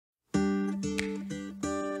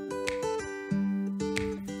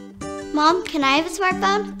Mom, can I have a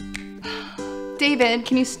smartphone? David,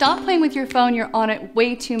 can you stop playing with your phone? You're on it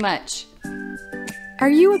way too much. Are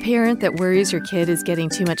you a parent that worries your kid is getting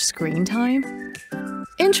too much screen time?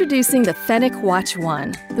 Introducing the FENNEC Watch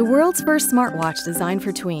 1, the world's first smartwatch designed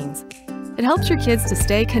for tweens. It helps your kids to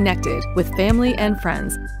stay connected with family and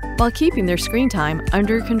friends while keeping their screen time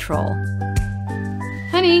under control.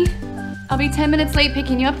 Honey, I'll be 10 minutes late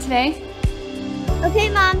picking you up today. Okay,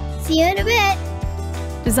 Mom. See you in a bit.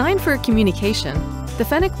 Designed for communication, the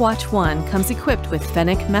FENNEC Watch 1 comes equipped with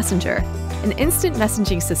FENNEC Messenger, an instant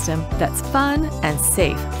messaging system that's fun and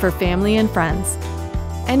safe for family and friends.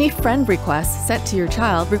 Any friend request sent to your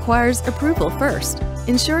child requires approval first,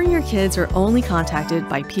 ensuring your kids are only contacted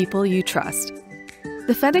by people you trust.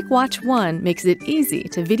 The FENNEC Watch 1 makes it easy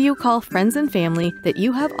to video call friends and family that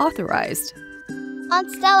you have authorized. Aunt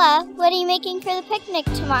Stella, what are you making for the picnic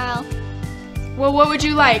tomorrow? Well, what would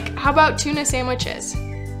you like? How about tuna sandwiches?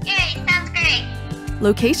 Yay, sounds great.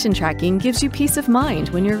 Location tracking gives you peace of mind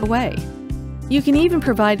when you're away. You can even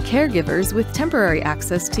provide caregivers with temporary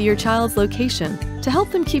access to your child's location to help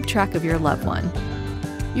them keep track of your loved one.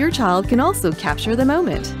 Your child can also capture the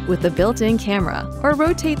moment with the built-in camera or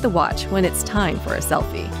rotate the watch when it's time for a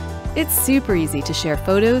selfie. It's super easy to share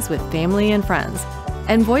photos with family and friends,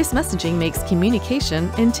 and voice messaging makes communication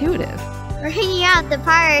intuitive. We're hanging out at the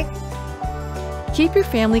park. Keep your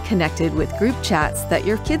family connected with group chats that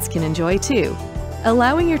your kids can enjoy too,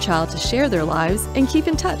 allowing your child to share their lives and keep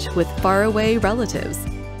in touch with faraway relatives.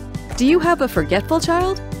 Do you have a forgetful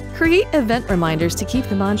child? Create event reminders to keep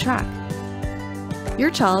them on track.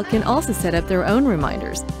 Your child can also set up their own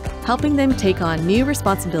reminders, helping them take on new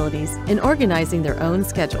responsibilities in organizing their own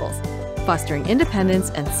schedules, fostering independence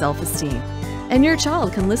and self-esteem. And your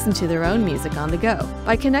child can listen to their own music on the go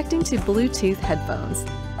by connecting to Bluetooth headphones.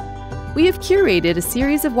 We have curated a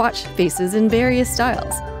series of watch faces in various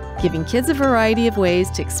styles, giving kids a variety of ways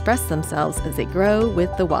to express themselves as they grow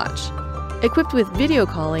with the watch. Equipped with video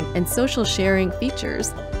calling and social sharing features,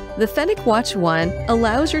 the FENNEC Watch 1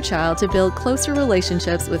 allows your child to build closer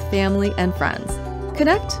relationships with family and friends.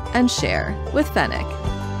 Connect and share with FENNEC.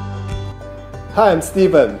 Hi, I'm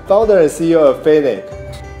Steven, founder and CEO of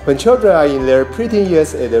FENNEC. When children are in their preteen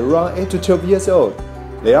years at around 8 to 12 years old,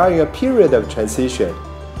 they are in a period of transition.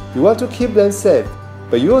 You want to keep them safe,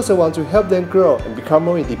 but you also want to help them grow and become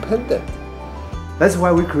more independent. That's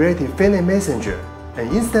why we created FENNEC Messenger,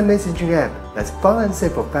 an instant messaging app that's fun and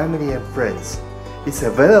safe for family and friends. It's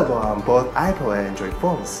available on both Apple and Android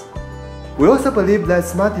phones. We also believe that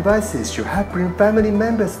smart devices should help bring family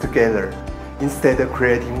members together, instead of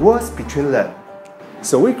creating walls between them.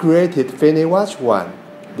 So we created FENNEC Watch 1,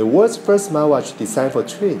 the world's first smartwatch designed for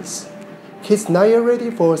tweens. Kids not yet ready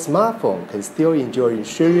for a smartphone can still enjoy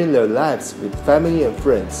sharing their lives with family and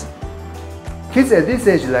friends. Kids at this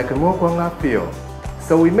age like a more grown-up feel,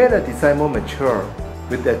 so we made the design more mature,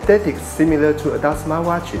 with aesthetics similar to adult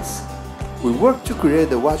smartwatches. We work to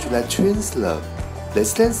create a watch that tweens love,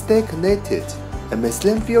 lets them stay connected, and makes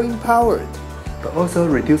them feel empowered, but also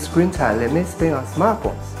reduce screen time they may spend on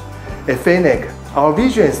smartphones. At FENNEC, our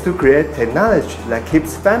vision is to create technology that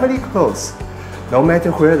keeps family close, no matter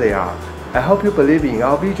where they are. I hope you believe in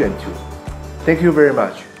our vision too. Thank you very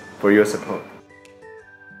much for your support.